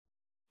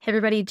Hey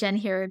everybody, Jen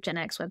here, Gen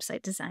X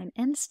Website Design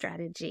and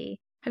Strategy.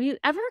 Have you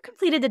ever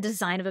completed the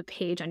design of a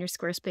page on your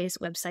Squarespace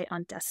website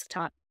on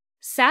desktop,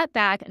 sat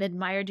back and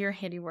admired your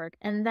handiwork,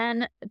 and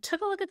then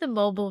took a look at the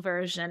mobile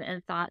version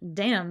and thought,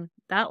 damn,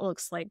 that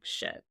looks like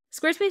shit?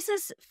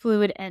 Squarespace's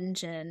Fluid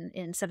Engine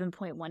in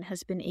 7.1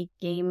 has been a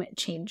game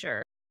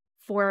changer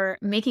for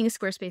making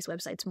Squarespace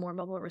websites more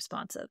mobile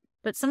responsive.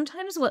 But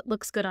sometimes what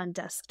looks good on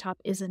desktop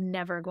is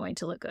never going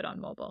to look good on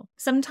mobile.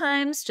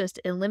 Sometimes just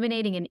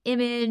eliminating an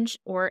image,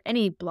 or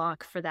any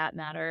block for that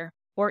matter,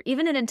 or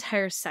even an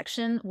entire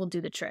section will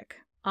do the trick.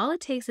 All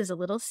it takes is a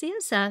little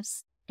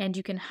CSS, and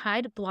you can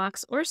hide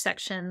blocks or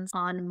sections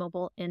on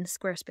mobile in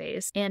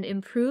Squarespace and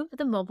improve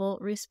the mobile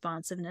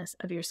responsiveness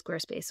of your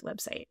Squarespace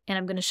website. And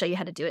I'm going to show you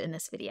how to do it in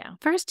this video.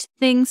 First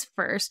things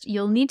first,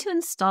 you'll need to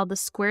install the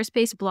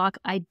Squarespace Block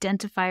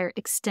identifier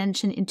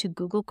extension into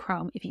Google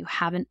Chrome if you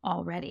haven't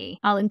already.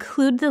 I'll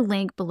include the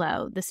link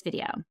below this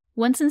video.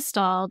 Once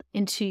installed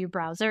into your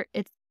browser,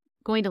 it's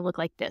going to look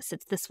like this.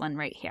 It's this one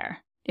right here.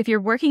 If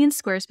you're working in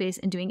Squarespace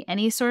and doing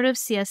any sort of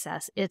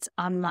CSS, it's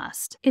a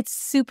must. It's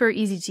super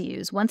easy to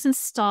use. Once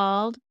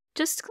installed,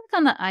 just click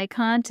on the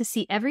icon to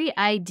see every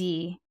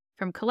ID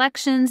from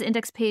collections,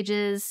 index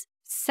pages,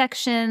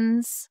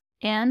 sections,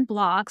 and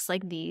blocks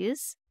like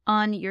these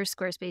on your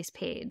Squarespace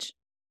page.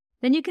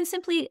 Then you can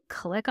simply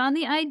click on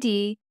the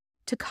ID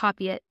to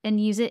copy it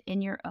and use it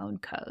in your own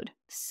code.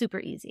 Super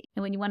easy.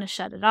 And when you want to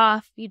shut it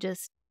off, you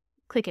just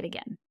click it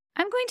again.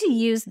 I'm going to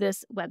use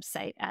this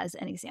website as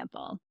an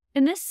example.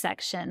 In this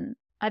section,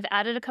 I've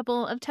added a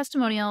couple of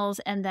testimonials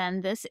and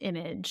then this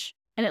image,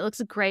 and it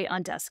looks great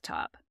on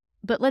desktop.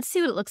 But let's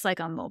see what it looks like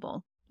on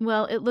mobile.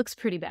 Well, it looks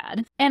pretty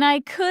bad. And I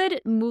could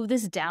move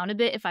this down a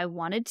bit if I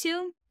wanted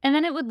to, and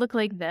then it would look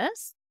like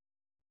this.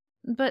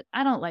 But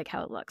I don't like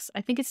how it looks.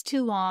 I think it's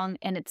too long,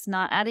 and it's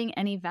not adding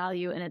any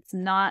value, and it's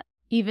not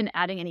even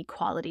adding any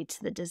quality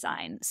to the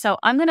design. So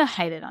I'm going to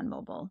hide it on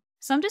mobile.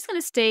 So I'm just going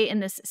to stay in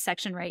this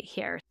section right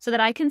here so that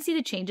I can see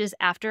the changes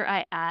after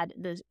I add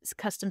the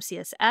custom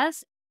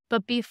CSS,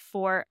 but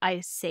before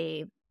I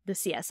save the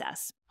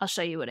CSS. I'll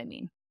show you what I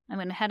mean. I'm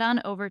going to head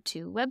on over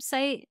to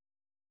Website.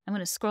 I'm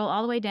going to scroll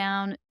all the way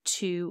down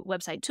to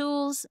Website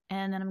Tools,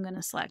 and then I'm going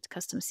to select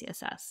Custom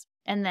CSS.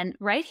 And then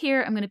right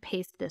here, I'm going to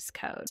paste this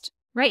code.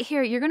 Right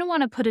here, you're going to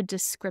want to put a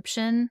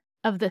description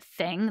of the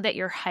thing that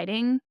you're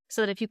hiding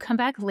so that if you come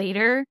back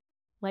later,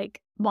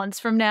 like months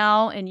from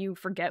now, and you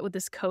forget what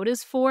this code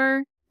is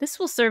for, this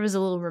will serve as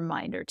a little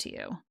reminder to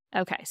you.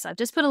 Okay, so I've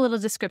just put a little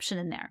description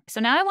in there. So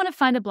now I want to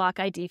find a block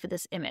ID for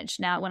this image.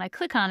 Now, when I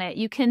click on it,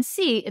 you can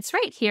see it's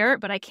right here,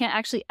 but I can't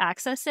actually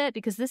access it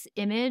because this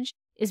image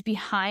is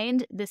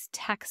behind this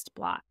text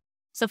block.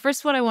 So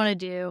first what I want to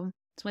do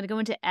is I'm going to go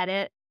into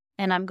Edit,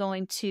 and I'm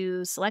going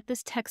to select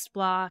this text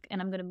block,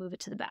 and I'm going to move it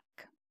to the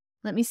back.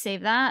 Let me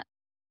save that.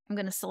 I'm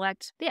going to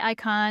select the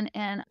icon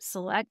and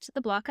select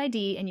the block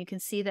ID, and you can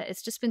see that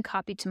it's just been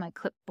copied to my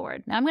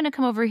clipboard. Now I'm going to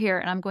come over here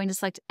and I'm going to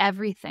select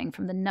everything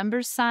from the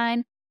number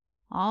sign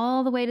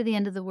all the way to the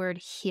end of the word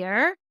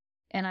here,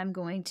 and I'm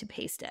going to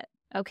paste it.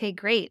 Okay,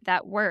 great,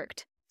 that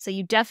worked. So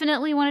you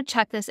definitely want to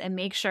check this and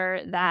make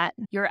sure that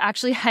you're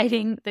actually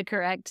hiding the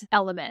correct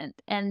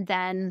element, and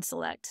then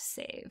select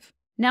Save.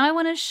 Now I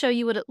want to show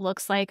you what it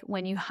looks like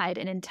when you hide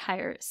an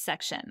entire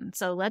section.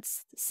 So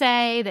let's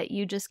say that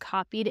you just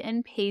copied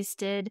and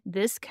pasted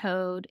this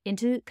code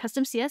into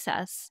custom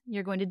CSS.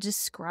 You're going to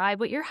describe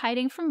what you're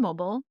hiding from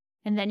mobile,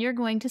 and then you're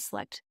going to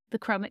select the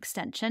Chrome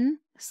extension,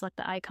 select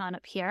the icon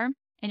up here,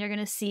 and you're going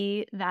to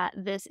see that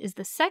this is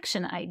the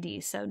section ID.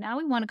 So now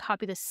we want to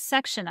copy the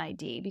section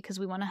ID because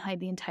we want to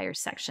hide the entire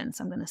section.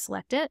 So I'm going to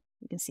select it.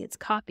 You can see it's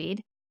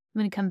copied. I'm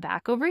going to come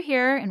back over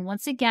here, and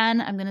once again,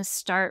 I'm going to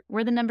start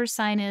where the number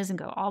sign is and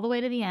go all the way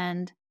to the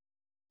end,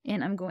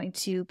 and I'm going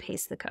to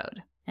paste the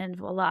code, and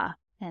voila.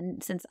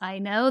 And since I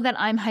know that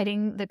I'm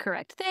hiding the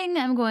correct thing,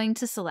 I'm going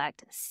to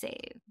select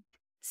Save.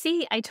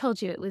 See, I told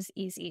you it was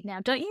easy. Now,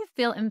 don't you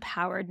feel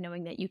empowered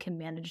knowing that you can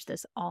manage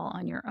this all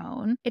on your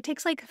own? It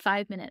takes like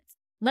 5 minutes.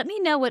 Let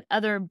me know what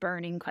other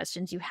burning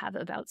questions you have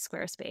about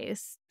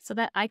Squarespace so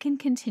that I can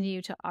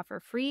continue to offer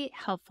free,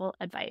 helpful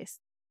advice.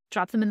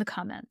 Drop them in the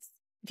comments.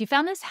 If you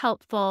found this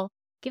helpful,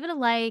 give it a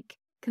like,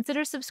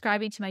 consider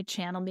subscribing to my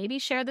channel, maybe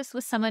share this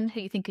with someone who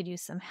you think could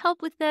use some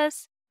help with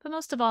this, but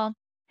most of all,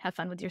 have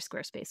fun with your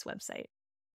Squarespace website.